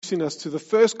introducing us to the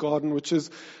first garden, which is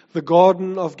the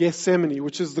Garden of Gethsemane,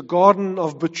 which is the garden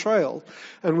of betrayal.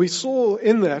 And we saw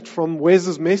in that from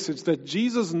Wes's message that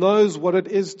Jesus knows what it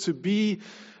is to be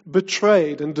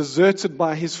betrayed and deserted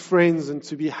by his friends and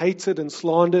to be hated and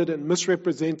slandered and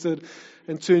misrepresented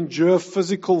and to endure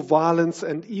physical violence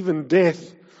and even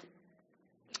death.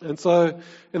 And so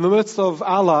in the midst of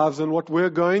our lives and what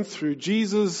we're going through,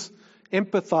 Jesus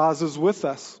empathizes with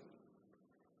us.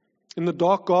 In the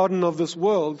dark garden of this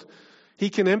world, he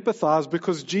can empathize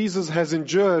because Jesus has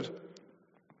endured.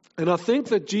 And I think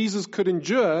that Jesus could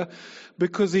endure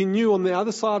because he knew on the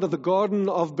other side of the garden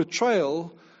of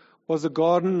betrayal was a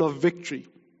garden of victory.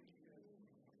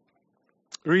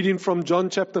 Reading from John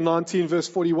chapter 19, verse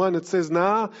 41, it says,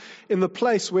 "Now in the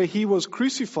place where he was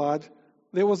crucified,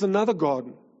 there was another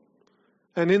garden.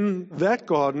 And in that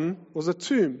garden was a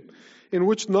tomb in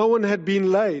which no one had been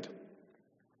laid."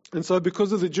 And so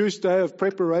because of the Jewish day of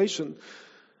preparation,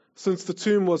 since the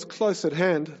tomb was close at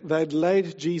hand, they had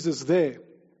laid Jesus there.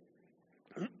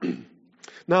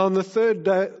 Now on the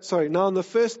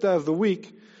first day of the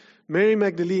week, Mary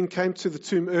Magdalene came to the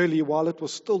tomb early while it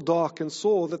was still dark and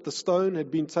saw that the stone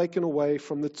had been taken away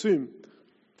from the tomb.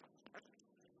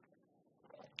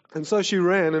 And so she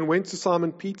ran and went to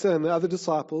Simon Peter and the other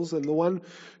disciples and the one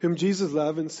whom Jesus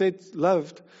loved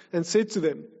and said to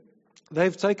them,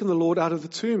 "They've taken the Lord out of the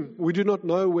tomb. We do not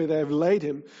know where they have laid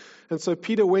him." And so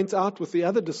Peter went out with the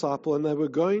other disciple and they were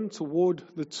going toward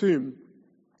the tomb.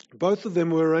 Both of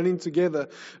them were running together,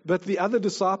 but the other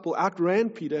disciple outran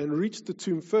Peter and reached the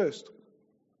tomb first.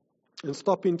 And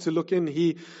stopping to look in,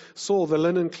 he saw the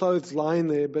linen clothes lying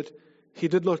there, but he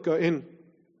did not go in.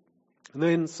 And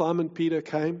then Simon Peter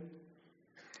came,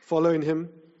 following him,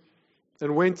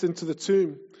 and went into the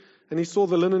tomb. And he saw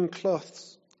the linen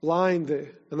cloths lying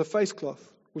there, and the face cloth,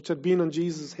 which had been on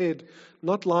Jesus' head,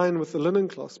 not lying with the linen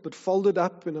cloths, but folded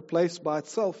up in a place by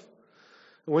itself.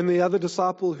 And when the other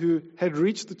disciple who had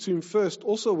reached the tomb first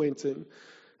also went in,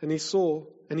 and he saw,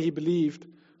 and he believed,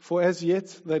 for as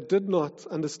yet they did not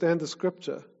understand the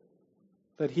scripture,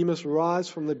 that he must rise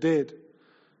from the dead.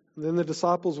 And then the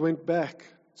disciples went back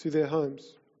to their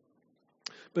homes.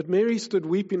 But Mary stood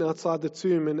weeping outside the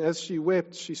tomb, and as she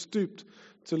wept, she stooped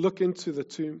to look into the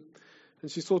tomb. And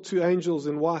she saw two angels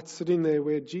in white sitting there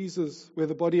where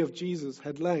the body of Jesus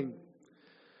had lain.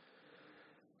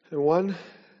 And one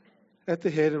at the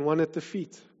head and one at the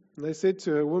feet. And they said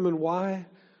to her, "Woman, why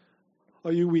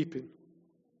are you weeping?"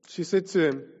 She said to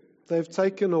him, "They have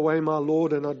taken away my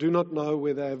Lord, and I do not know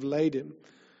where they have laid him."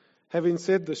 Having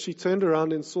said this, she turned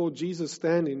around and saw Jesus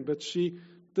standing, but she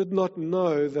did not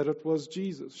know that it was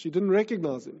Jesus. She didn't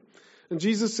recognize him. And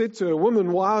Jesus said to her,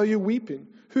 "Woman, why are you weeping?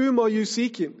 Whom are you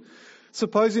seeking?"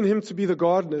 Supposing him to be the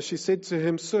gardener, she said to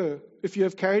him, "Sir, if you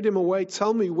have carried him away,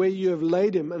 tell me where you have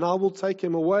laid him, and I will take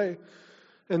him away."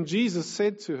 And Jesus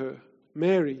said to her,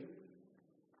 "Mary."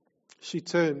 She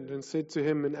turned and said to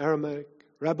him in Aramaic,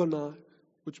 "Rabboni,"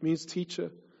 which means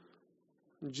teacher.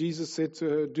 And Jesus said to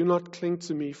her, "Do not cling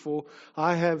to me, for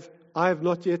I have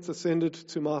not yet ascended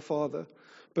to my Father.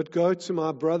 But go to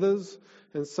my brothers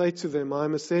and say to them, I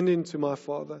am ascending to my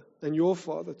Father and your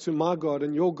Father, to my God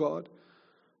and your God."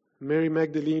 Mary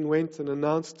Magdalene went and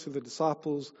announced to the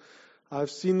disciples, "I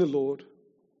have seen the Lord,"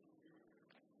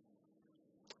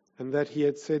 and that he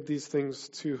had said these things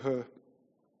to her.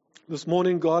 This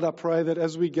morning, God, I pray that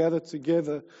as we gather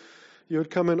together, you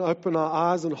would come and open our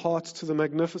eyes and hearts to the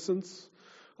magnificence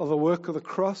of the work of the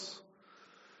cross,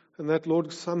 and that,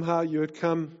 Lord, somehow you would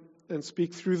come and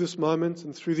speak through this moment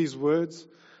and through these words,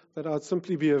 that I would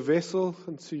simply be a vessel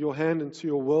into your hand and to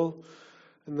your will,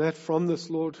 and that from this,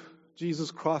 Lord,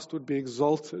 Jesus Christ would be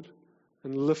exalted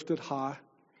and lifted high.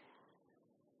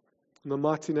 In the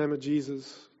mighty name of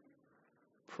Jesus,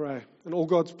 pray. And all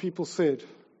God's people said,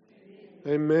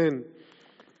 Amen.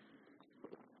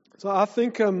 So I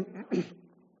think, I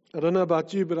don't know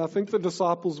about you, but I think the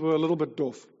disciples were a little bit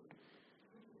doof.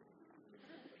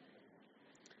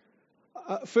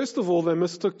 First of all, they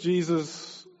mistook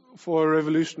Jesus for a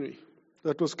revolutionary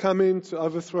that was coming to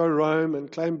overthrow Rome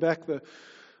and claim back the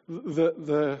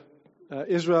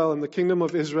Israel and the kingdom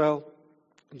of Israel,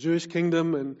 Jewish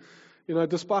kingdom. And,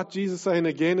 despite Jesus saying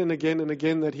again and again and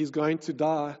again that he's going to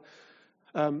die,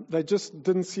 they just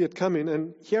didn't see it coming.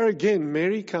 And here again,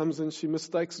 Mary comes and she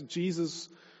mistakes Jesus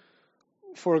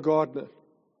for a gardener.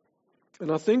 And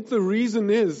I think the reason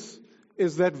is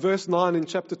that verse 9 in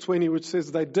chapter 20, which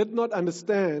says they did not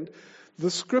understand the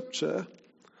scripture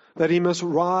that he must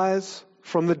rise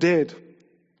from the dead.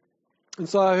 And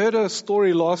so I heard a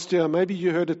story last year, maybe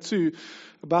you heard it too,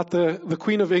 about the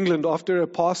Queen of England after her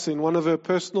passing. One of her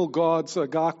personal guards, a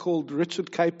guy called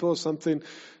Richard Caper or something,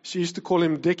 she used to call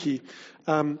him Dickie,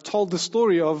 told the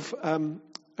story of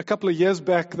a couple of years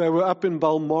back. They were up in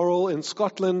Balmoral in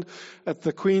Scotland at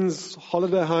the Queen's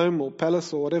holiday home or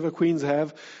palace or whatever Queens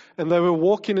have. And they were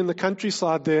walking in the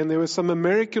countryside there, and there were some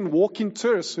American walking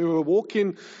tourists who were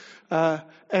walking,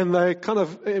 and they kind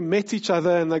of met each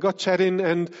other, and they got chatting,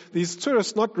 and these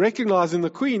tourists, not recognizing the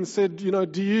Queen, said,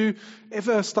 do you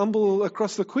ever stumble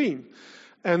across the Queen?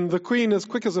 And the Queen, as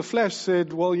quick as a flash,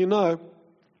 said, well,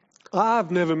 I've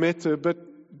never met her,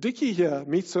 but Dickie here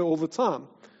meets her all the time.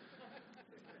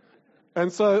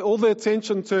 And so all the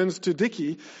attention turns to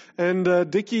Dickie, and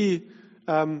Dickie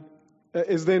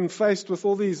is then faced with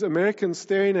all these Americans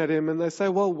staring at him, and they say,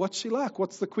 well, what's she like?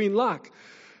 What's the Queen like?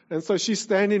 And so she's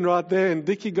standing right there, and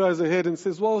Dickie goes ahead and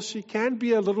says, well, she can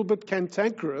be a little bit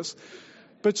cantankerous,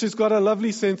 but she's got a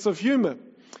lovely sense of humor.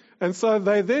 And so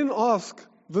they then ask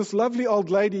this lovely old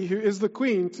lady who is the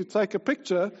Queen to take a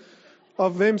picture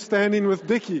of them standing with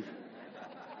Dickie.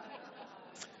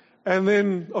 And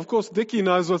then, of course, Dickie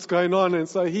knows what's going on. And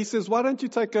so he says, why don't you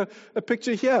take a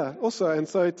picture here also? And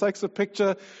so he takes a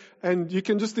picture, and you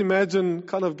can just imagine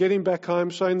kind of getting back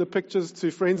home, showing the pictures to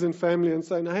friends and family and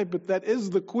saying, hey, but that is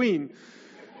the Queen.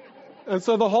 And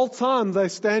so the whole time they're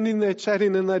standing there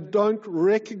chatting, and they don't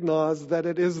recognize that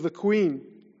it is the Queen.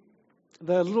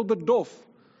 They're a little bit deaf.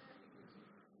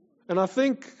 And I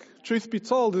think, truth be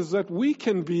told, is that we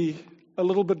can be a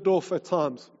little bit deaf at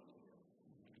times.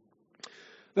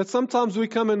 That sometimes we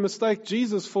come and mistake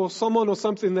Jesus for someone or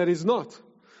something that he's not.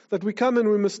 That we come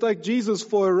and we mistake Jesus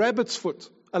for a rabbit's foot,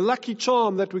 a lucky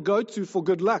charm that we go to for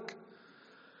good luck.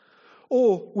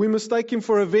 Or we mistake him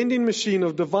for a vending machine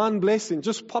of divine blessing.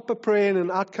 Just pop a prayer in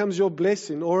and out comes your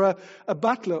blessing. Or a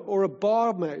butler or a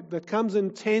barmaid that comes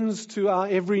and tends to our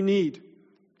every need.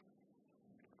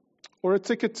 Or a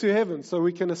ticket to heaven so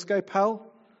we can escape hell.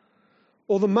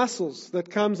 Or the muscles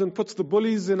that comes and puts the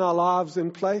bullies in our lives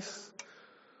in place.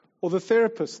 Or the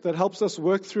therapist that helps us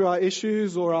work through our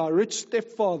issues, or our rich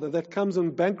stepfather that comes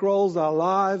and bankrolls our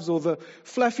lives, or the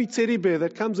fluffy teddy bear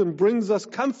that comes and brings us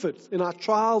comfort in our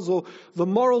trials, or the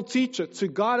moral teacher to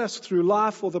guide us through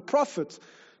life, or the prophet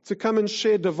to come and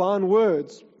share divine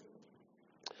words.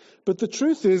 But the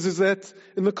truth is that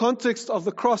in the context of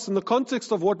the cross, in the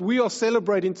context of what we are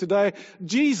celebrating today,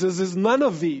 Jesus is none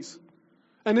of these.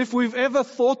 And if we've ever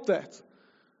thought that,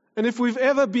 and if we've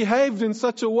ever behaved in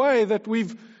such a way that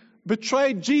we've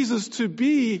betrayed Jesus to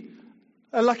be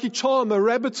a lucky charm, a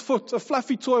rabbit's foot, a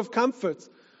fluffy toy of comfort,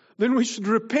 then we should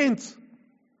repent.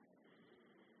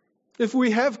 If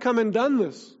we have come and done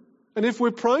this, and if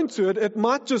we're prone to it, it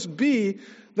might just be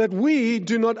that we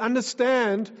do not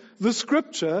understand the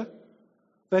scripture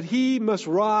that he must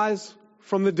rise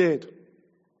from the dead.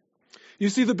 You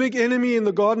see, the big enemy in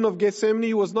the Garden of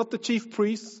Gethsemane was not the chief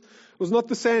priests, was not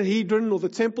the Sanhedrin or the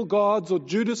temple guards or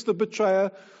Judas the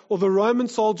betrayer or the Roman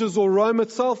soldiers or Rome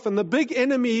itself. And the big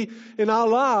enemy in our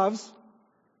lives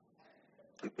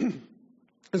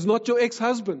is not your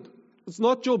ex-husband. It's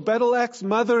not your battle axe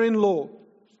mother-in-law.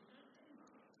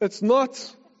 It's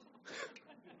not...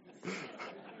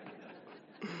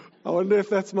 I wonder if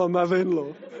that's my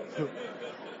mother-in-law.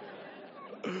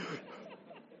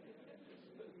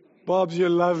 Bobs, you're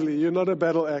lovely. You're not a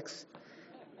battle axe.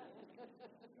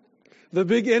 The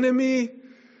big enemy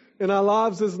in our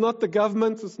lives is not the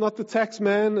government, it's not the tax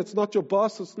man, it's not your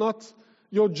boss, it's not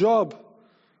your job.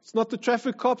 It's not the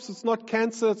traffic cops, it's not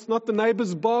cancer, it's not the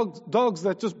neighbor's dogs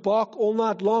that just bark all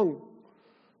night long.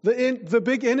 The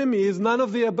big enemy is none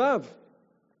of the above.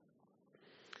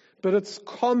 But it's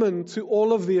common to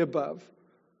all of the above.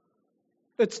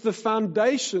 It's the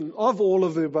foundation of all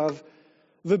of the above.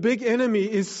 The big enemy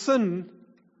is sin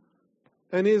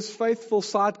and his faithful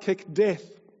sidekick, death.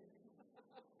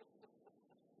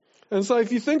 And so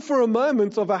if you think for a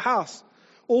moment of a house,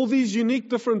 all these unique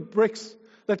different bricks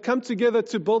that come together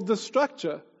to build this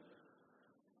structure,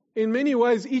 in many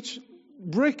ways each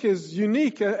brick is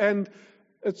unique and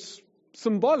it's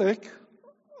symbolic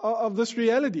of this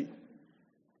reality.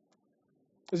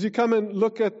 As you come and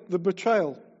look at the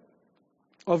betrayal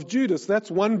of Judas,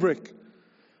 that's one brick.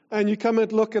 And you come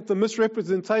and look at the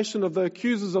misrepresentation of the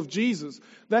accusers of Jesus,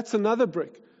 that's another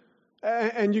brick.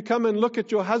 And you come and look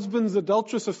at your husband's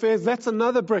adulterous affairs, that's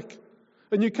another brick.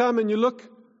 And you come and you look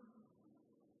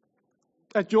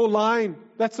at your lying,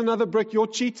 that's another brick. Your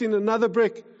cheating, another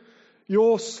brick.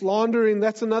 Your slandering,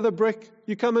 that's another brick.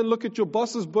 You come and look at your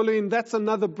boss's bullying, that's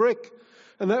another brick.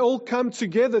 And they all come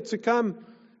together to come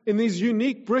in these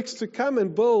unique bricks to come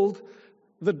and build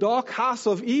the dark house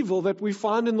of evil that we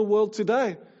find in the world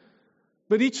today.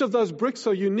 But each of those bricks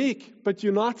are unique, but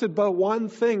united by one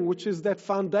thing, which is that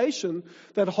foundation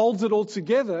that holds it all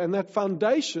together. And that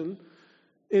foundation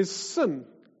is sin.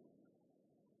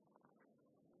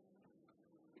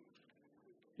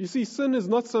 You see, sin is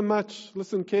not so much,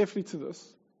 listen carefully to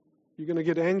this, you're going to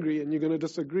get angry and you're going to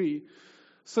disagree.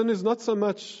 Sin is not so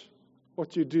much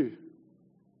what you do.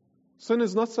 Sin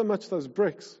is not so much those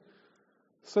bricks.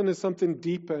 Sin is something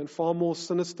deeper and far more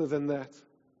sinister than that.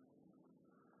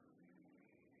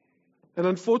 And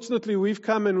unfortunately, we've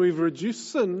come and we've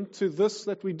reduced sin to this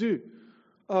that we do.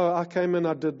 Oh, I came and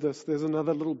I did this. There's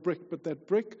another little brick. But that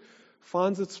brick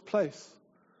finds its place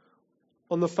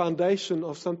on the foundation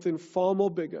of something far more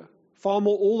bigger, far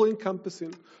more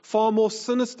all-encompassing, far more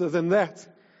sinister than that.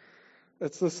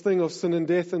 It's this thing of sin and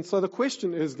death. And so the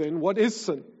question is then, what is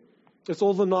sin? It's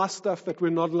all the nice stuff that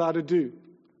we're not allowed to do.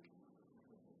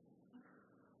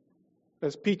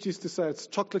 As Pete used to say, it's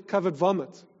chocolate-covered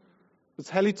vomit. It's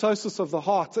halitosis of the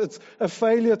heart. It's a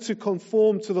failure to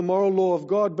conform to the moral law of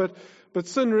God. But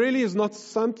sin really is not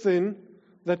something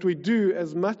that we do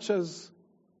as much as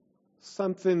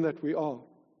something that we are.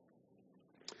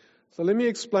 So let me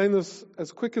explain this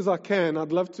as quick as I can.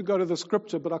 I'd love to go to the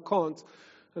scripture, but I can't.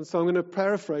 And so I'm going to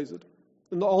paraphrase it.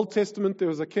 In the Old Testament, there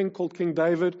was a king called King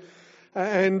David.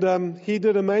 And he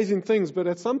did amazing things, but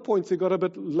at some points he got a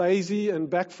bit lazy and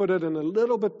back-footed and a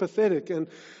little bit pathetic. And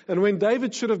when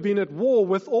David should have been at war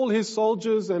with all his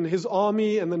soldiers and his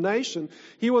army and the nation,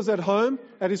 he was at home,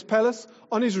 at his palace,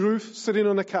 on his roof, sitting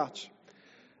on a couch.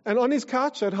 And on his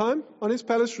couch at home, on his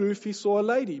palace roof, he saw a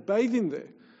lady bathing there.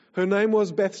 Her name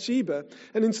was Bathsheba.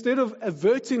 And instead of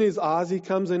averting his eyes, he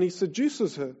comes and he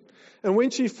seduces her. And when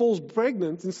she falls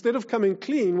pregnant, instead of coming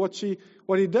clean, what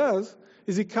he does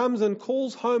is he comes and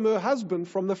calls home her husband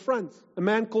from the front, a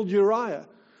man called Uriah.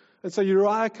 And so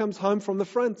Uriah comes home from the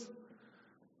front.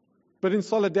 But in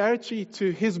solidarity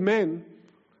to his men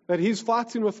that he's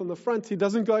fighting with on the front, he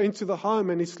doesn't go into the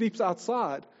home and he sleeps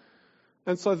outside.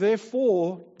 And so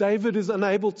therefore, David is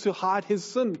unable to hide his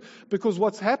sin. Because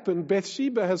what's happened,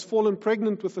 Bathsheba has fallen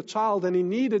pregnant with a child and he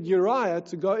needed Uriah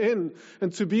to go in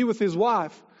and to be with his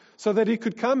wife so that he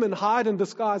could come and hide and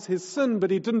disguise his sin, but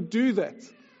he didn't do that.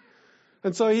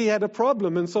 And so he had a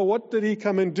problem. And so what did he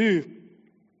come and do?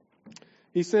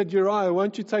 He said, Uriah,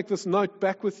 won't you take this note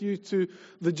back with you to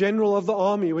the general of the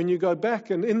army when you go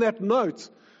back? And in that note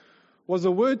was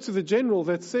a word to the general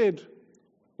that said,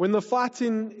 when the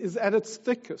fighting is at its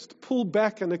thickest, pull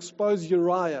back and expose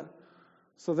Uriah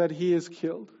so that he is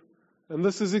killed. And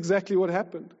this is exactly what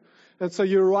happened. And so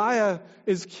Uriah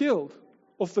is killed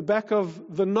off the back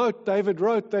of the note David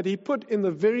wrote that he put in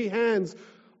the very hands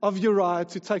of Uriah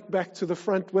to take back to the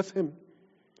front with him.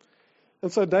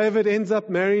 And so David ends up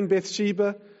marrying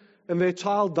Bathsheba and their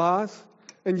child dies.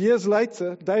 And years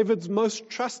later, David's most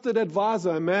trusted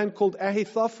advisor, a man called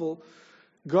Ahithophel,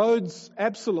 goads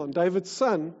Absalom, David's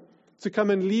son, to come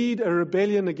and lead a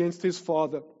rebellion against his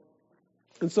father.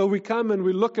 And so we come and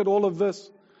we look at all of this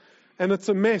and it's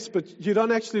a mess, but you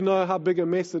don't actually know how big a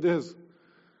mess it is.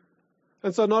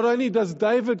 And so not only does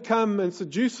David come and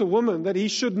seduce a woman that he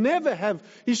shouldn't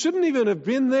even have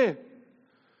been there.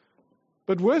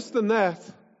 But worse than that,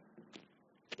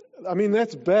 I mean,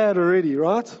 that's bad already,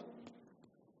 right?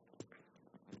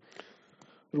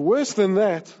 But worse than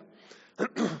that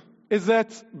is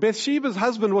that Bathsheba's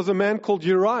husband was a man called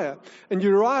Uriah. And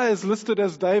Uriah is listed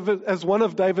as one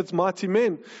of David's mighty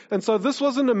men. And so this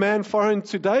wasn't a man foreign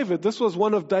to David. This was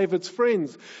one of David's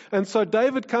friends. And so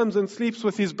David comes and sleeps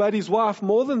with his buddy's wife.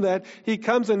 More than that, he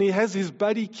comes and he has his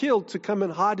buddy killed to come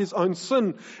and hide his own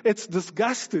sin. It's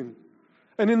disgusting.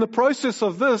 And in the process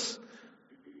of this,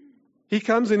 he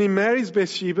comes and he marries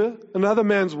Bathsheba, another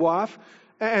man's wife,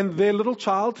 and their little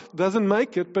child doesn't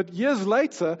make it. But years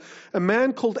later, a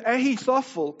man called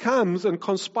Ahithophel comes and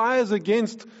conspires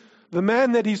against the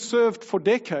man that he served for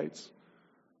decades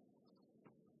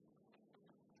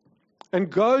and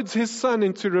goads his son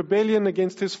into rebellion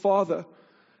against his father.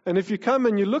 And if you come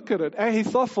and you look at it,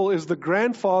 Ahithophel is the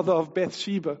grandfather of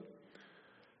Bathsheba.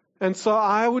 And so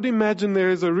I would imagine there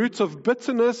is a root of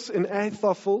bitterness in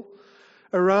Ahithophel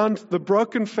around the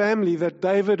broken family that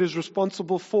David is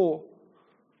responsible for.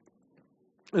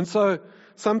 And so,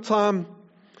 sometime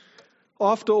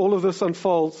after all of this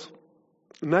unfolds,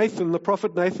 Nathan, the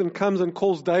prophet Nathan, comes and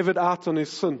calls David out on his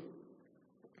sin.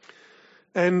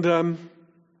 And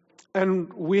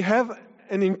we have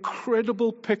an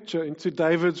incredible picture into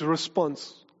David's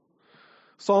response.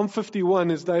 Psalm 51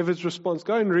 is David's response.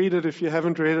 Go and read it if you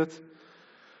haven't read it.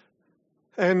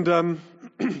 And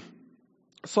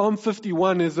Psalm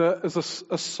 51 is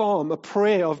a psalm, a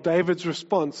prayer of David's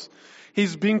response.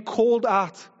 He's being called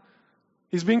out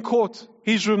He's been caught.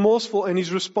 He's remorseful and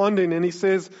he's responding, and he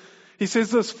says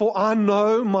this, "For I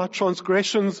know my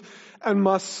transgressions and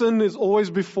my sin is always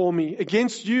before me.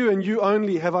 Against you and you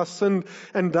only have I sinned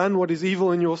and done what is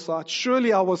evil in your sight.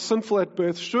 Surely I was sinful at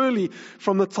birth. Surely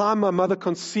from the time my mother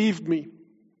conceived me."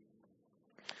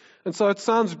 And so it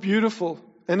sounds beautiful,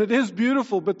 and it is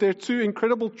beautiful, but there are two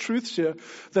incredible truths here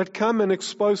that come and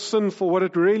expose sin for what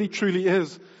it really truly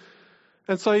is.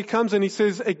 And so he comes and he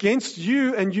says, "Against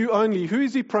you and you only." Who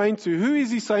is he praying to? Who is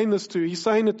he saying this to? He's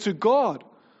saying it to God.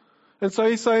 And so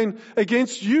he's saying,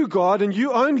 "Against you, God, and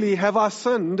you only have I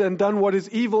sinned and done what is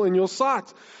evil in your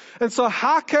sight." And so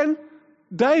how can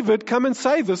David come and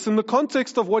say this in the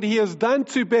context of what he has done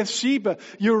to Bathsheba,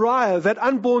 Uriah, that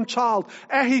unborn child,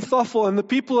 Ahithophel, and the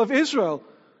people of Israel?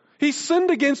 He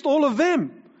sinned against all of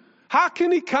them. How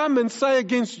can he come and say,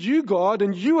 "Against you, God,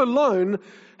 and you alone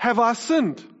have I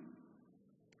sinned"?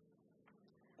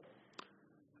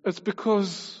 It's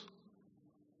because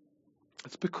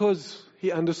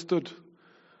he understood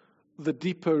the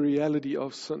deeper reality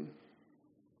of sin.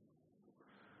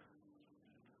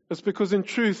 It's because in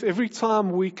truth, every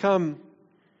time we come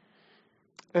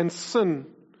and sin,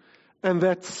 and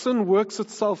that sin works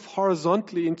itself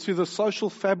horizontally into the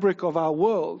social fabric of our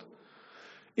world,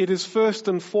 it is first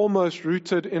and foremost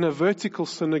rooted in a vertical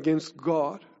sin against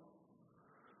God.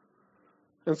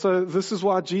 And so this is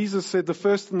why Jesus said the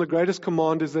first and the greatest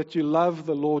command is that you love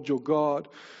the Lord your God.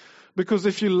 Because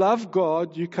if you love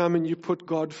God, you come and you put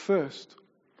God first.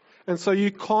 And so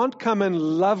you can't come and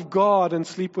love God and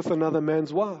sleep with another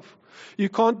man's wife. You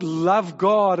can't love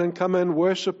God and come and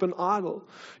worship an idol.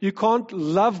 You can't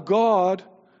love God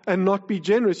and not be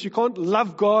generous. You can't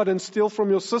love God and steal from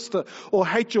your sister, or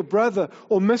hate your brother,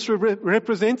 or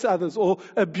misrepresent others, or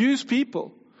abuse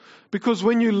people. Because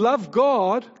when you love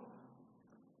God,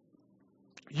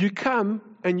 you come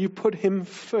and you put Him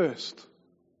first.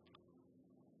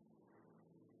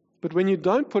 But when you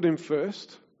don't put Him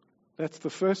first, that's the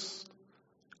first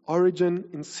origin,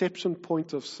 inception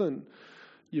point of sin.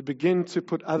 You begin to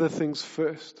put other things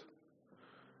first.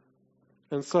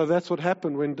 And so that's what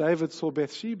happened when David saw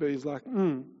Bathsheba. He's like,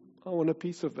 I want a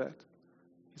piece of that.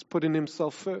 He's putting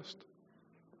himself first.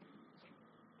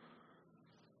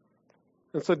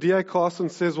 And so D.A. Carson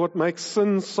says what makes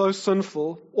sin so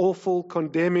sinful, awful,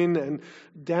 condemning, and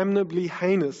damnably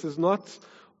heinous is not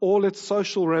all its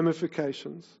social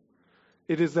ramifications.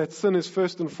 It is that sin is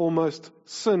first and foremost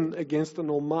sin against an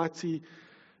almighty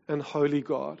and holy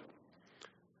God.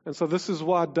 And so this is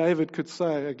why David could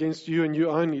say, "Against you and you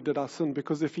only did I sin,"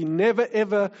 because if he never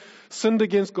ever sinned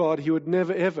against God, he would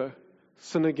never ever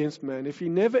sin against man. If he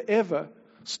never ever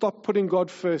stopped putting God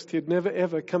first, he'd never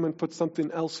ever come and put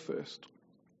something else first.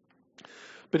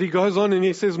 But he goes on and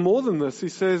he says more than this. He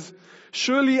says,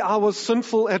 "Surely I was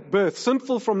sinful at birth,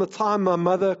 sinful from the time my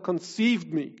mother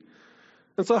conceived me."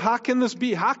 And so how can this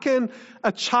be? How can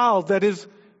a child that is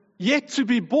yet to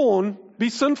be born be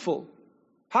sinful?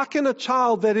 How can a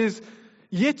child that is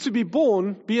yet to be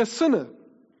born be a sinner?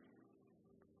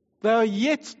 They are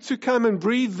yet to come and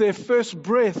breathe their first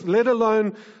breath, let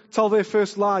alone tell their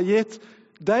first lie. Yet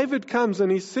David comes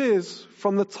and he says,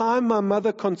 "From the time my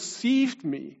mother conceived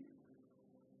me,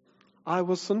 I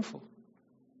was sinful."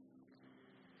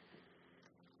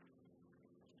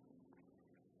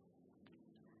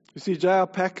 You see, J.R.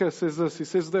 Packer says this. He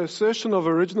says, "The assertion of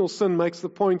original sin makes the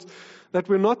point that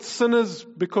we're not sinners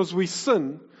because we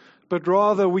sin, but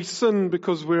rather we sin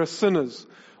because we're sinners.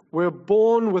 We're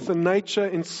born with a nature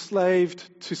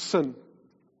enslaved to sin."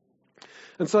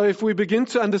 And so if we begin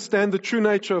to understand the true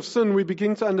nature of sin, we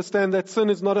begin to understand that sin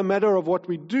is not a matter of what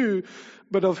we do,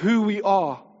 but of who we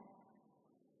are.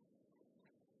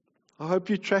 I hope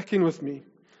you're tracking with me.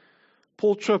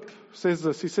 Paul Tripp says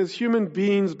this. He says, "Human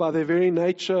beings by their very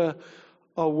nature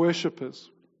are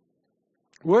worshippers."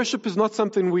 Worship is not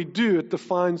something we do, it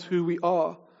defines who we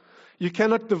are. You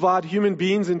cannot divide human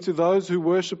beings into those who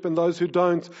worship and those who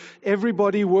don't.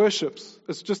 Everybody worships.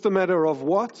 It's just a matter of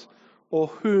what or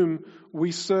whom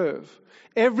we serve.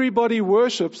 Everybody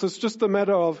worships. It's just a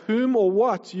matter of whom or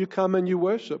what you come and you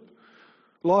worship.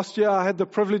 Last year I had the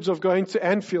privilege of going to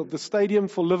Anfield, the stadium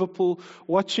for Liverpool,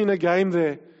 watching a game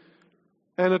there.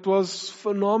 And it was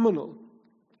phenomenal.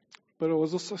 But it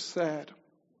was also sad.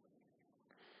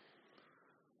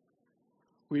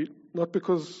 Not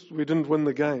because we didn't win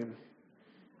the game.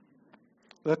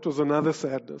 That was another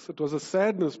sadness. It was a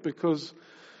sadness because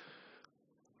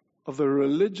of the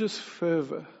religious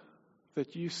fervor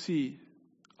that you see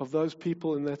of those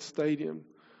people in that stadium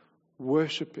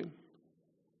worshiping.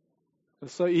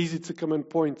 It's so easy to come and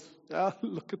point,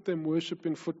 look at them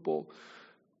worshiping football.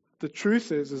 The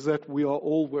truth is that we are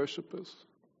all worshippers.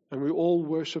 And we all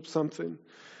worship something.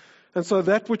 And so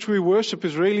that which we worship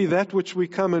is really that which we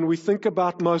come and we think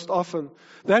about most often.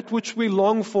 That which we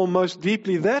long for most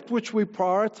deeply. That which we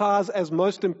prioritize as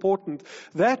most important.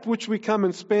 That which we come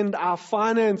and spend our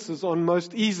finances on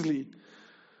most easily.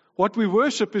 What we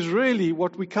worship is really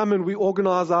what we come and we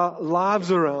organize our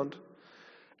lives around.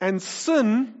 And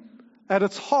sin, at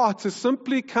its heart, is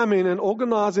simply coming and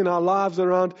organizing our lives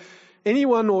around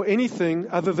anyone or anything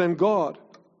other than God.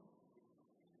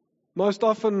 Most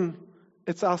often,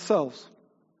 it's ourselves.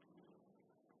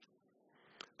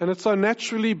 And it's so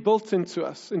naturally built into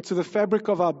us, into the fabric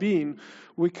of our being.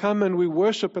 We come and we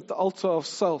worship at the altar of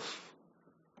self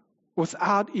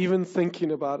without even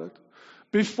thinking about it.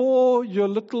 Before your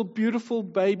little beautiful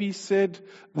baby said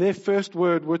their first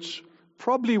word, which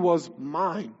probably was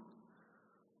mine,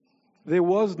 there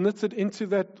was knitted into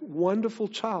that wonderful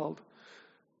child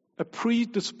a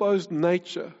predisposed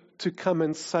nature to come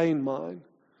and say mine.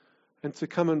 And to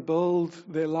come and build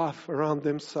their life around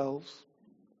themselves.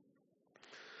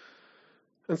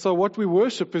 And so what we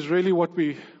worship is really what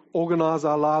we organize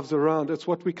our lives around. It's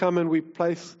what we come and we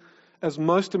place as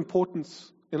most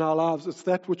importance in our lives. It's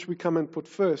that which we come and put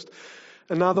first.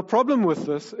 And now the problem with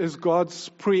this is God's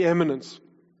preeminence.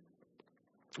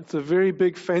 It's a very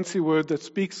big fancy word that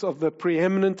speaks of the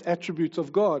preeminent attributes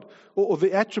of God, or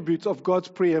the attributes of God's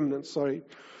preeminence,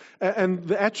 And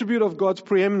the attribute of God's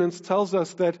preeminence tells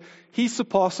us that He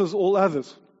surpasses all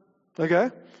others.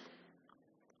 Okay?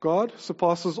 God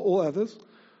surpasses all others.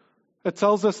 It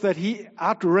tells us that He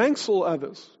outranks all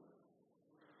others.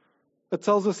 It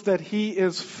tells us that He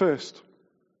is first.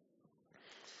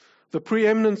 The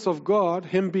preeminence of God,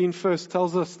 Him being first,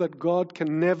 tells us that God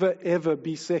can never ever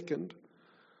be second.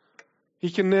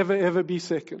 He can never ever be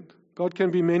second. God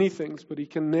can be many things, but He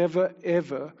can never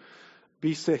ever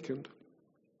be second.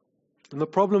 And the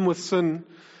problem with sin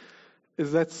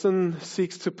is that sin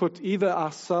seeks to put either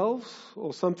ourselves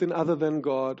or something other than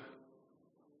God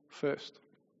first.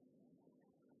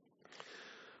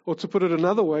 Or to put it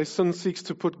another way, sin seeks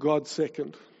to put God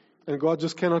second. And God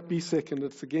just cannot be second.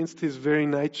 It's against His very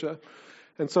nature.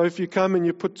 And so if you come and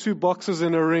you put two boxers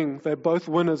in a ring, they're both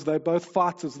winners, they're both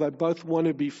fighters, they both want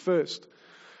to be first.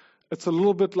 It's a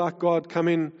little bit like God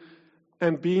coming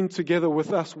and being together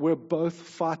with us. We're both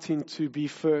fighting to be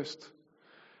first.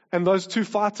 And those two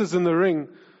fighters in the ring,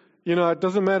 it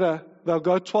doesn't matter. They'll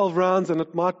go 12 rounds and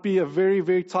it might be a very,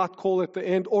 very tight call at the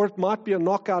end, or it might be a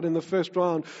knockout in the first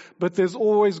round, but there's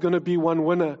always going to be one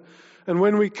winner. And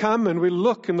when we come and we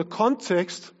look in the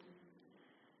context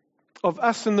of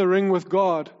us in the ring with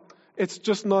God, it's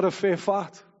just not a fair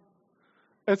fight.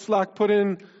 It's like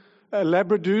putting a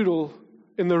labradoodle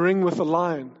in the ring with a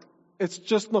lion. It's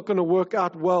just not going to work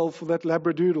out well for that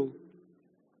labradoodle.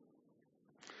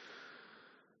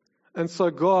 And so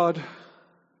God,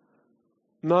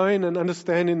 knowing and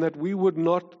understanding that we would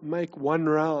not make one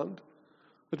round,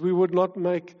 that we would not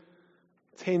make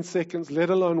 10 seconds, let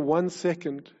alone 1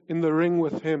 second in the ring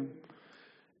with Him,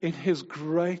 in His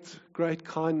great, great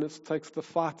kindness takes the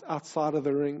fight outside of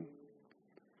the ring.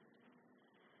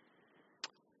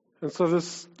 And so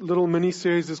this little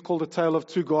mini-series is called A Tale of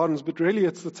Two Gardens, but really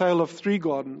it's the tale of 3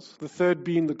 gardens, the third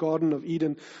being the Garden of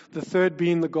Eden, the third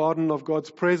being the Garden of God's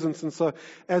presence. And so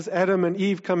as Adam and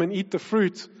Eve come and eat the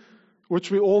fruit, which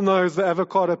we all know is the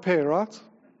avocado pear, right?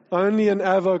 Only an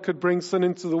avo could bring sin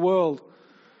into the world.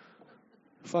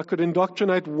 If I could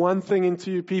indoctrinate one thing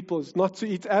into you people, it's not to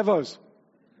eat avos.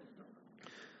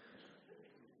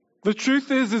 The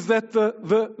truth is that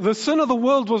the sin of the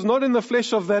world was not in the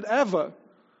flesh of that avo.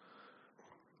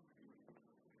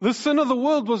 The sin of the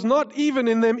world was not even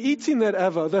in them eating that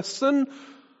avo. The sin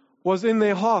was in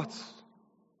their hearts.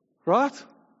 Right?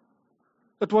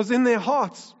 It was in their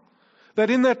hearts. That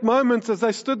in that moment, as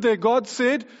they stood there, God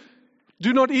said,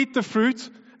 do not eat the fruit.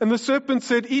 And the serpent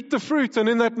said, eat the fruit. And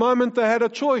in that moment, they had a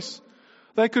choice.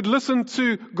 They could listen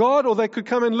to God or they could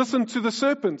come and listen to the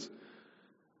serpent.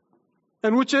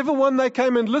 And whichever one they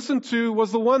came and listened to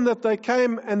was the one that they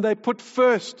came and they put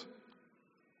first.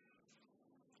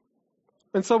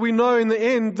 And so we know in the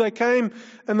end they came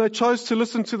and they chose to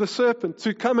listen to the serpent,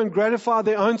 to come and gratify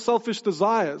their own selfish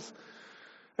desires.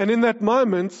 And in that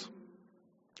moment,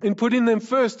 in putting them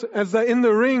first, as they're in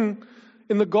the ring,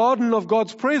 in the garden of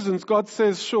God's presence, God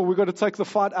says, sure, we've got to take the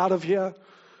fight out of here.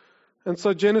 And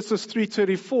so Genesis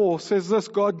 3:34 says this,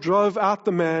 God drove out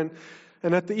the man,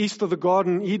 and at the east of the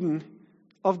Garden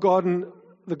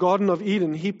of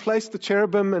Eden, He placed the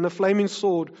cherubim and a flaming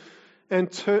sword, and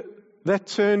that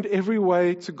turned every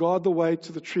way to guard the way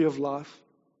to the tree of life.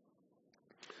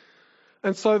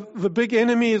 And so the big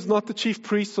enemy is not the chief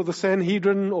priests or the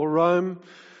Sanhedrin or Rome.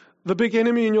 The big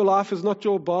enemy in your life is not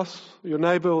your boss, your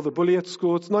neighbor, or the bully at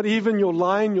school. It's not even your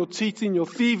lying, your cheating, your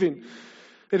thieving.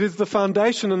 It is the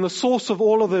foundation and the source of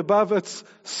all of the above. It's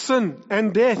sin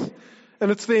and death.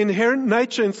 And it's the inherent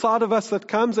nature inside of us that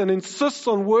comes and insists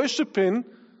on worshiping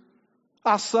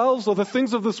ourselves or the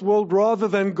things of this world rather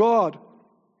than God.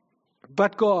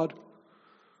 But God.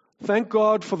 Thank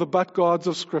God for the but gods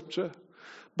of Scripture.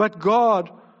 But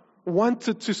God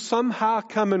wanted to somehow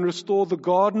come and restore the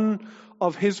garden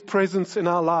of His presence in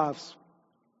our lives.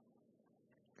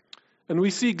 And we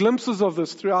see glimpses of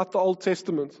this throughout the Old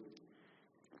Testament.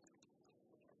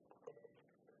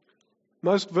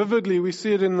 Most vividly, we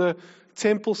see it in the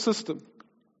temple system.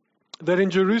 That in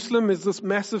Jerusalem is this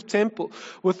massive temple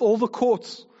with all the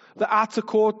courts, the outer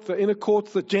court, the inner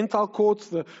courts, the Gentile courts,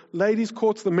 the ladies'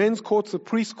 courts, the men's courts, the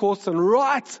priest courts, and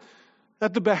right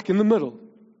at the back in the middle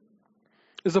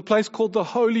is a place called the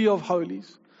Holy of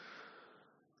Holies.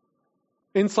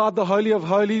 Inside the Holy of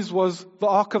Holies was the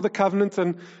Ark of the Covenant,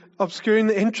 and obscuring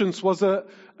the entrance was a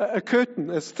curtain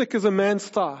as thick as a man's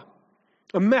thigh.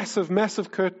 A massive, massive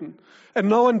curtain. And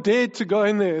no one dared to go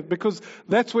in there because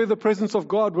that's where the presence of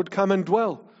God would come and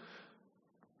dwell.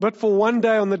 But for one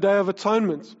day, on the Day of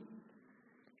Atonement,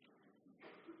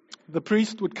 the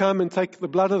priest would come and take the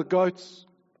blood of the goats.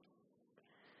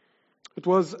 It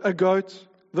was a goat,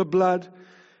 the blood,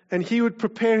 and he would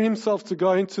prepare himself to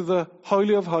go into the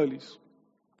Holy of Holies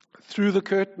through the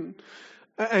curtain.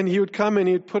 And he would come and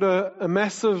he'd put a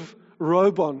massive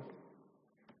robe on.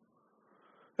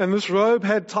 And this robe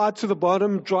had tied to the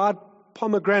bottom dried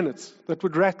pomegranates that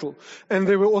would rattle. And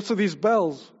there were also these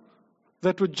bells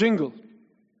that would jingle.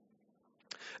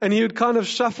 And he would kind of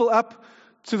shuffle up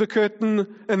to the curtain,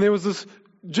 and there was this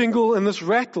jingle and this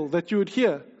rattle that you would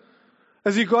hear.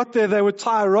 As he got there, they would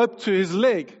tie a rope to his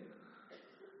leg.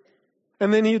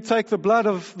 And then he would take the blood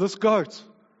of this goat,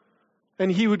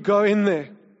 and he would go in there.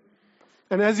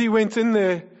 And as he went in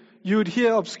there, you would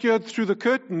hear obscured through the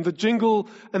curtain the jingle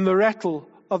and the rattle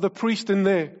of the priest in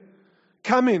there,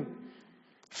 coming,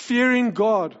 fearing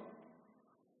God.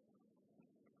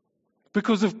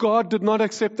 Because if God did not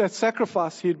accept that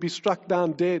sacrifice, he'd be struck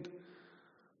down dead.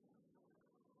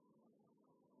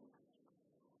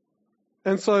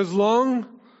 And so as long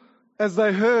as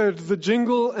they heard the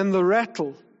jingle and the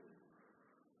rattle,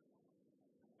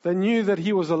 they knew that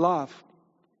he was alive.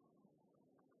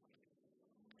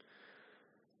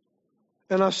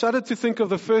 And I shudder to think of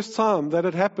the first time that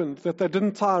it happened, that they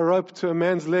didn't tie a rope to a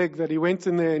man's leg, that he went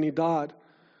in there and he died.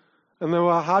 And they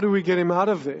were, how do we get him out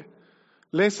of there?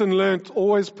 Lesson learned,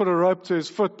 always put a rope to his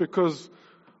foot because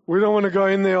we don't want to go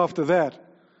in there after that.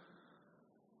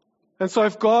 And so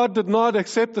if God did not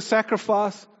accept the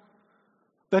sacrifice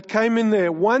that came in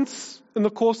there once in the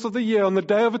course of the year, on the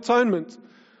Day of Atonement,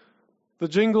 the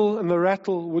jingle and the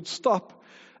rattle would stop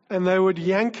and they would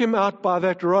yank him out by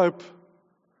that rope.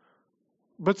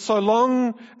 But so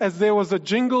long as there was a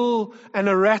jingle and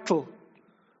a rattle,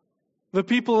 the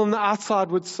people on the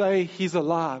outside would say, he's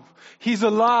alive. He's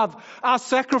alive. Our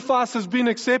sacrifice has been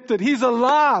accepted. He's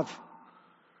alive.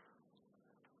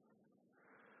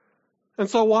 And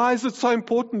so why is it so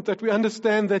important that we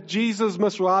understand that Jesus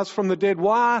must rise from the dead?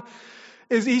 Why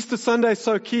is Easter Sunday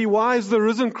so key? Why is the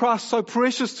risen Christ so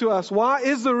precious to us? Why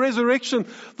is the resurrection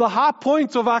the high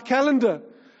point of our calendar?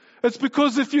 It's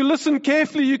because if you listen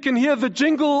carefully, you can hear the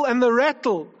jingle and the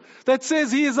rattle that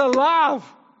says he is alive.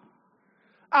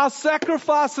 Our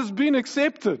sacrifice has been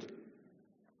accepted.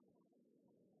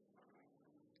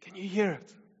 Can you hear it?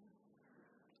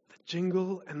 The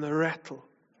jingle and the rattle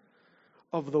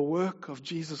of the work of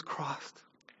Jesus Christ.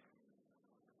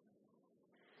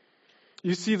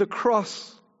 You see, the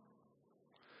cross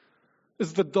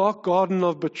is the dark garden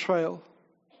of betrayal.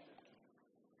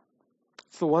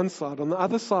 It's the one side. On the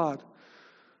other side,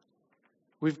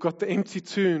 we've got the empty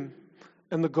tomb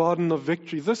and the garden of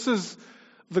victory. This is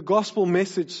the gospel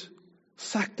message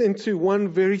sucked into one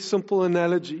very simple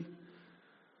analogy.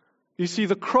 You see,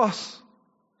 the cross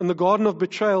and the garden of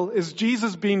betrayal is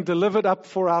Jesus being delivered up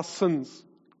for our sins.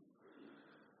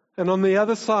 And on the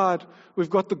other side, we've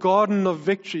got the garden of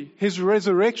victory, His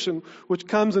resurrection, which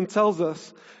comes and tells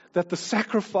us that the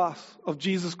sacrifice of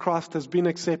Jesus Christ has been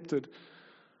accepted.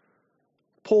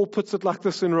 Paul puts it like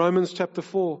this in Romans chapter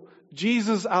 4.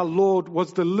 Jesus, our Lord,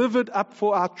 was delivered up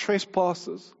for our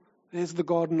trespasses. There's the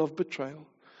garden of betrayal.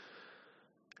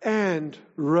 And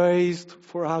raised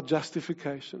for our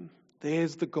justification.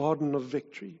 There's the garden of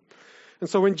victory. And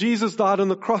so when Jesus died on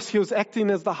the cross, He was acting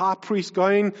as the high priest,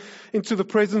 going into the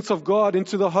presence of God,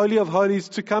 into the Holy of Holies,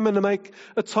 to come and make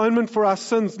atonement for our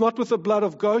sins, not with the blood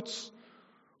of goats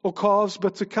or calves,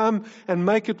 but to come and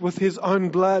make it with His own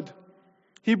blood.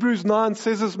 Hebrews 9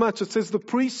 says as much. It says the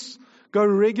priests go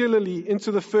regularly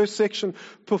into the first section,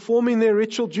 performing their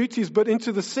ritual duties, but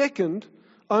into the second,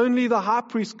 only the high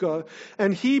priest go,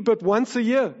 and he but once a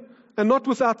year, and not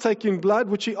without taking blood,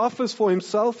 which he offers for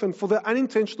himself and for the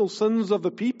unintentional sins of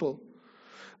the people.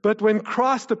 But when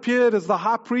Christ appeared as the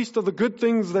high priest of the good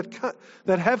things that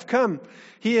have come,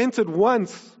 he entered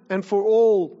once and for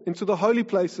all into the holy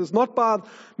places, not by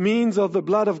means of the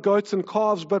blood of goats and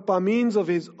calves, but by means of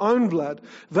his own blood,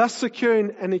 thus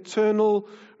securing an eternal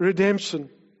redemption.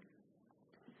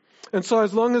 And so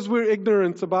as long as we're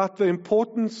ignorant about the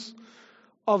importance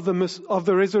of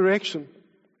the resurrection,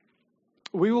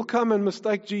 we will come and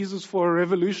mistake Jesus for a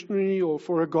revolutionary or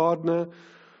for a gardener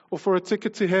or for a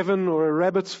ticket to heaven or a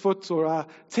rabbit's foot or a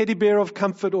teddy bear of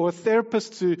comfort or a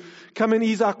therapist to come and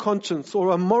ease our conscience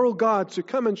or a moral guide to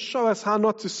come and show us how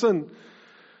not to sin.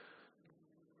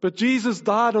 But Jesus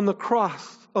died on the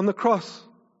cross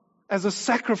as a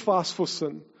sacrifice for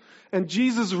sin. And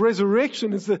Jesus'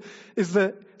 resurrection is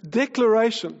the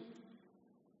declaration,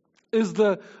 is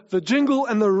the jingle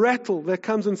and the rattle that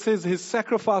comes and says his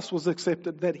sacrifice was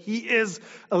accepted, that he is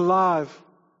alive.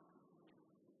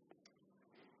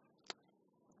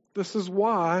 This is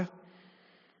why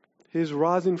his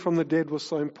rising from the dead was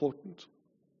so important.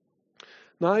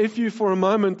 Now, if you for a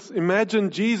moment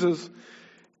imagine Jesus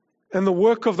and the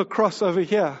work of the cross over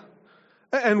here,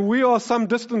 and we are some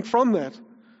distance from that,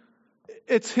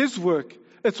 it's his work.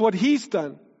 It's what he's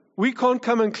done. We can't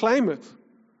come and claim it.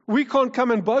 We can't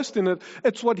come and boast in it.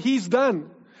 It's what he's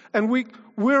done. And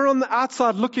we're on the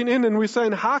outside looking in and we're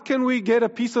saying, how can we get a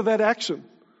piece of that action?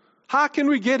 How can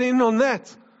we get in on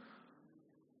that?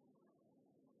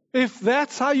 If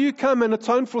that's how you come and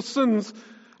atone for sins,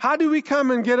 how do we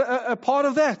come and get a part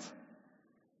of that?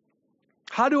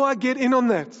 How do I get in on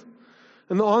that?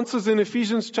 And the answer is in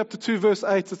Ephesians chapter 2, verse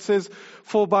 8. It says,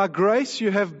 for by grace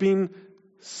you have been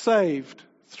saved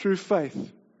through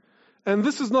faith. And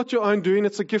this is not your own doing,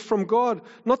 it's a gift from God,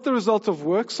 not the result of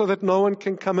works, so that no one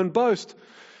can come and boast.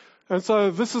 And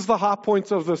so this is the high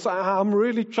point of this. I'm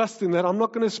really trusting that. I'm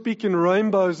not going to speak in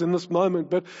rainbows in this moment,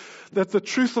 but that the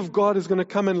truth of God is going to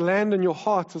come and land in your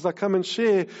heart as I come and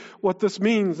share what this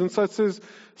means. And so it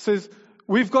says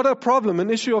we've got a problem, an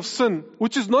issue of sin,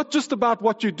 which is not just about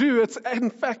what you do. It's in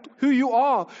fact who you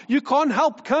are. You can't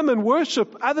help come and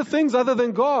worship other things other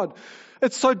than God.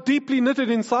 It's so deeply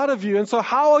knitted inside of you. And so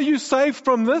how are you saved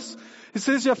from this? It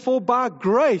says here, for by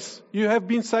grace you have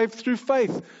been saved through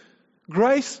faith.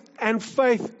 Grace and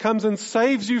faith comes and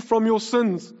saves you from your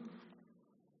sins.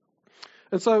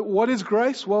 And so what is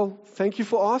grace? Well, thank you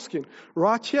for asking.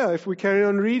 Right here, if we carry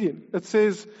on reading, it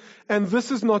says, and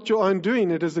this is not your own doing,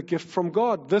 it is a gift from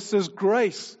God. This is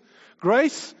grace.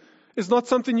 Grace is not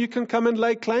something you can come and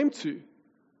lay claim to.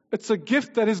 It's a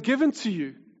gift that is given to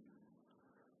you.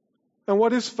 And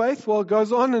what is faith? Well, it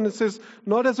goes on and it says,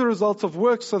 not as a result of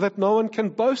works, so that no one can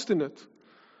boast in it.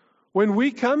 When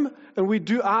we come and we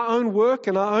do our own work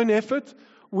and our own effort,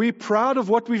 we're proud of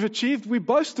what we've achieved, we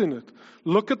boast in it.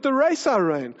 Look at the race I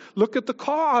ran. Look at the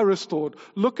car I restored.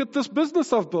 Look at this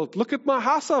business I've built. Look at my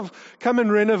house I've come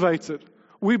and renovated.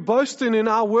 We boast in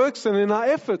our works and in our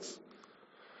efforts.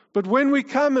 But when we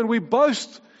come and we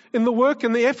boast in the work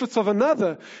and the efforts of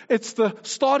another, it's the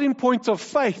starting point of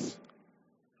faith.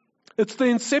 It's the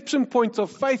inception point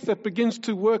of faith that begins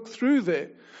to work through there.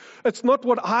 It's not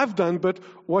what I've done, but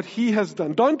what He has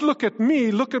done. Don't look at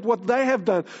me, look at what they have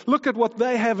done. Look at what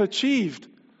they have achieved.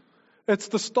 It's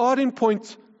the starting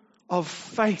point of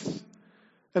faith.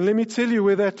 And let me tell you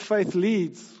where that faith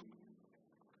leads.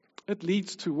 It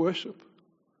leads to worship.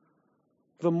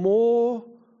 The more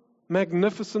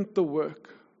magnificent the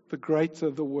work, the greater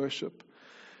the worship.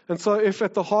 And so if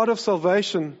at the heart of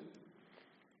salvation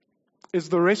is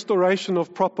the restoration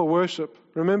of proper worship,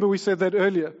 remember we said that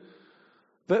earlier,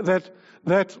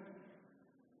 that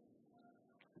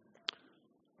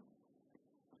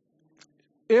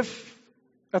if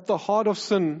at the heart of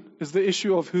sin is the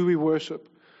issue of who we worship,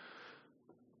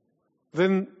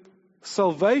 then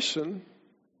salvation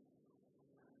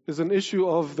is an issue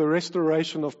of the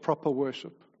restoration of proper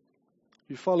worship.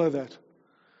 You follow that?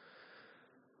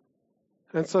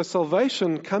 And so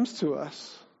salvation comes to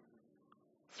us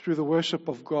through the worship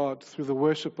of God, through the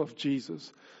worship of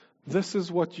Jesus. This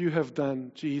is what you have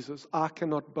done, Jesus. I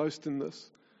cannot boast in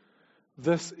this.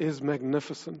 This is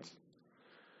magnificent.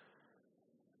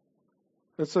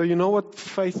 And so you know what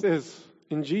faith is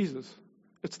in Jesus?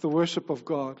 It's the worship of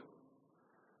God.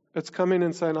 It's coming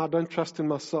and saying, I don't trust in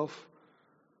myself.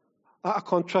 I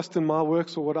can't trust in my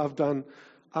works or what I've done.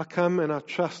 I come and I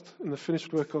trust in the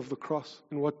finished work of the cross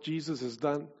and what Jesus has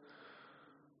done.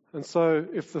 And so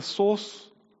if the source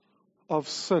of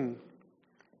sin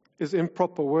is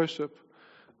improper worship,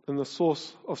 then the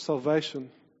source of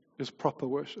salvation is proper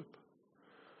worship.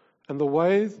 And the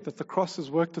way that the cross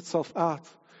has worked itself out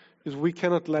is we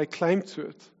cannot lay claim to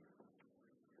it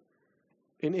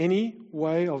in any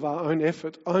way of our own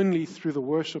effort, only through the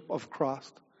worship of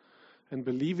Christ and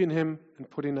believe in Him and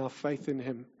putting our faith in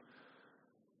Him.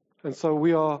 And so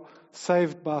we are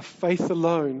saved by faith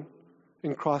alone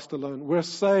in Christ alone. We're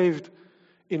saved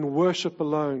in worship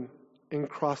alone in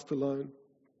Christ alone.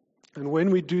 And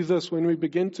when we do this, when we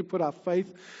begin to put our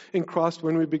faith in Christ,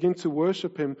 when we begin to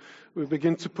worship Him, we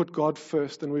begin to put God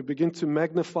first and we begin to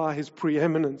magnify His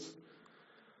preeminence.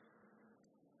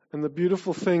 And the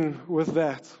beautiful thing with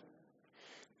that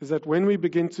is that when we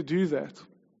begin to do that,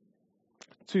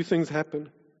 two things happen.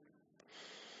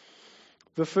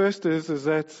 The first is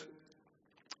that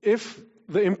if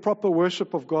the improper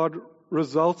worship of God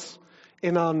results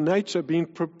in our nature being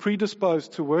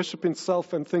predisposed to worshiping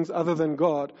self and things other than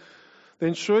God,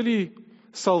 then surely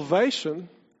salvation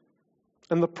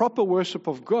and the proper worship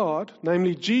of God,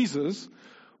 namely Jesus,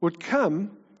 would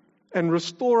come and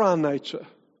restore our nature.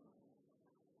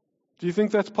 Do you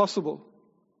think that's possible?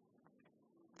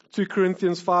 2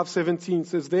 Corinthians 5:17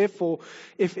 says, "Therefore,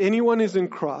 if anyone is in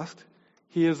Christ,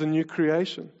 he is a new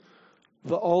creation.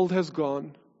 The old has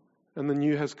gone and the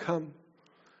new has come."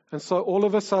 And so all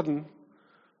of a sudden,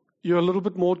 you're a little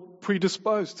bit more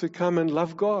predisposed to come and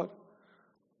love God.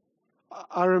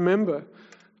 I remember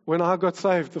when I got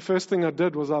saved, the first thing I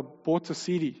did was I bought a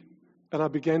CD and I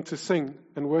began to sing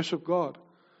and worship God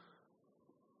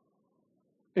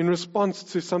in response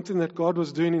to something that God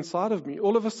was doing inside of me.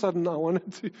 All of a sudden, I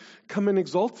wanted to come and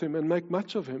exalt Him and make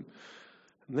much of Him.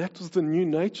 And that was the new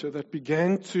nature that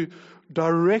began to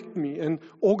direct me and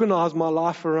organize my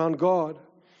life around God.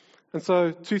 And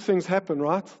so two things happen,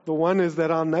 right? The one is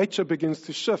that our nature begins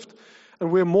to shift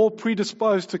and we're more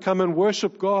predisposed to come and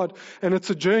worship God. And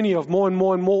it's a journey of more and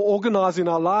more and more organizing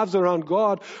our lives around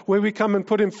God where we come and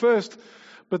put Him first.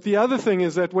 But the other thing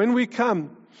is that when we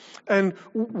come and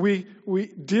we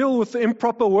deal with the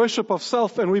improper worship of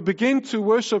self and we begin to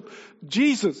worship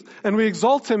Jesus and we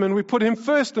exalt Him and we put Him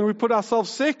first and we put ourselves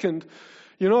second,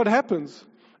 you know what happens?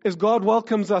 Is God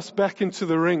welcomes us back into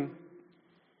the ring.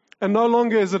 And no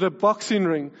longer is it a boxing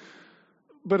ring,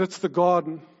 but it's the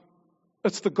garden.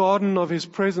 It's the garden of His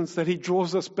presence that He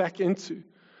draws us back into.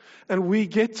 And we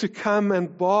get to come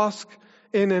and bask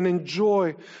in and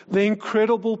enjoy the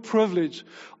incredible privilege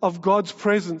of God's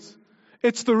presence.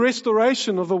 It's the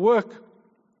restoration of the work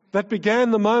that began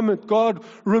the moment God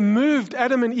removed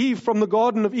Adam and Eve from the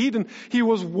Garden of Eden. He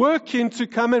was working to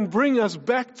come and bring us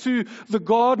back to the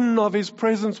garden of His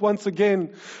presence once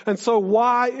again. And so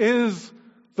why is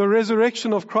the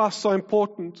resurrection of Christ so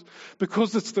important?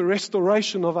 Because it's the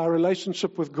restoration of our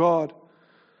relationship with God.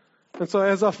 And so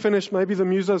as I finish, maybe the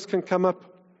musos can come up.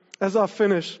 As I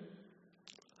finish,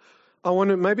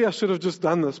 maybe I should have just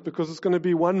done this because it's going to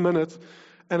be 1 minute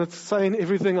and it's saying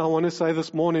everything I want to say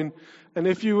this morning. And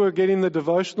if you were getting the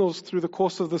devotionals through the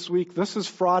course of this week, this is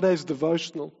Friday's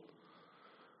devotional.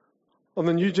 On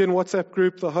the New Gen WhatsApp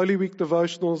group, the Holy Week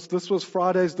devotionals, this was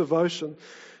Friday's devotion.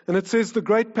 And it says the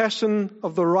great passion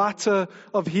of the writer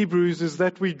of Hebrews is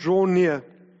that we draw near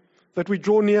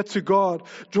to God,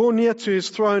 draw near to His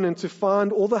throne and to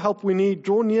find all the help we need,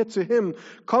 draw near to Him,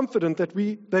 confident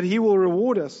that He will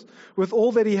reward us with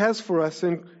all that He has for us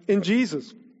in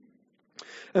Jesus.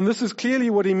 And this is clearly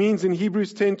what he means in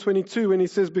Hebrews 10:22 when he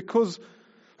says, because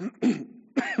in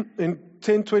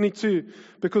 10:22,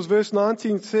 because verse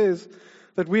 19 says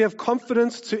that we have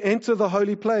confidence to enter the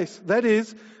holy place. That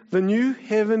is, the new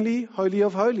heavenly holy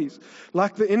of holies,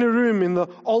 like the inner room in the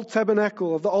old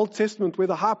tabernacle of the Old Testament where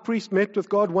the high priest met with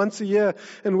God once a year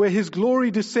and where His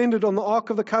glory descended on the Ark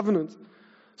of the Covenant.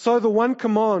 So the one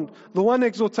command, the one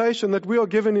exhortation that we are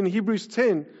given in Hebrews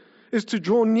 10 is to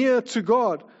draw near to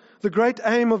God. The great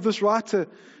aim of this writer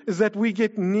is that we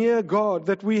get near God,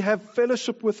 that we have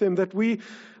fellowship with Him, that we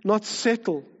not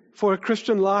settle for a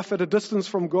Christian life at a distance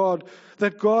from God,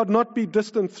 that God not be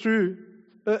distant through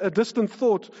a distant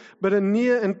thought, but a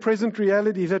near and present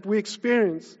reality that we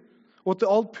experience, what the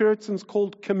old Puritans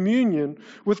called communion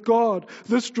with God.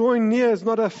 This drawing near is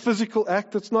not a physical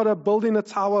act. It's not a building a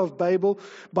Tower of Babel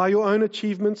by your own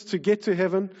achievements to get to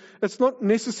heaven. It's not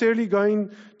necessarily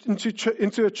going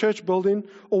into a church building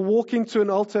or walking to an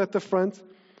altar at the front.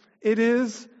 It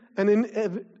is an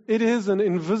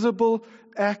invisible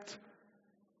act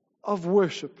of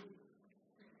worship.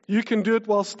 You can do it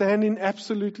while standing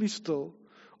absolutely still,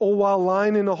 or while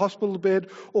lying in a hospital bed,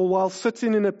 or while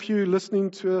sitting in a pew listening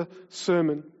to a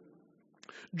sermon.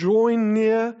 Drawing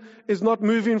near is not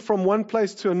moving from one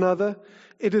place to another.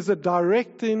 it is a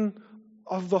directing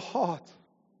of the heart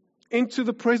into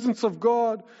the presence of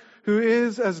God, who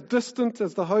is as distant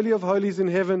as the Holy of Holies in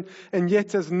heaven and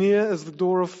yet as near as the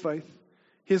door of faith.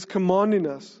 He is commanding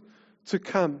us to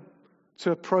come,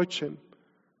 to approach Him,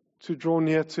 to draw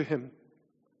near to Him.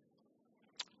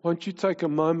 Won't you take a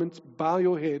moment, bow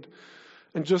your head,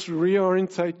 and just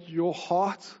reorientate your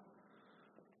heart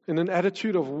in an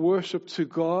attitude of worship to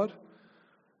God?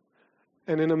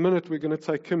 And in a minute, we're going to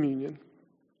take communion.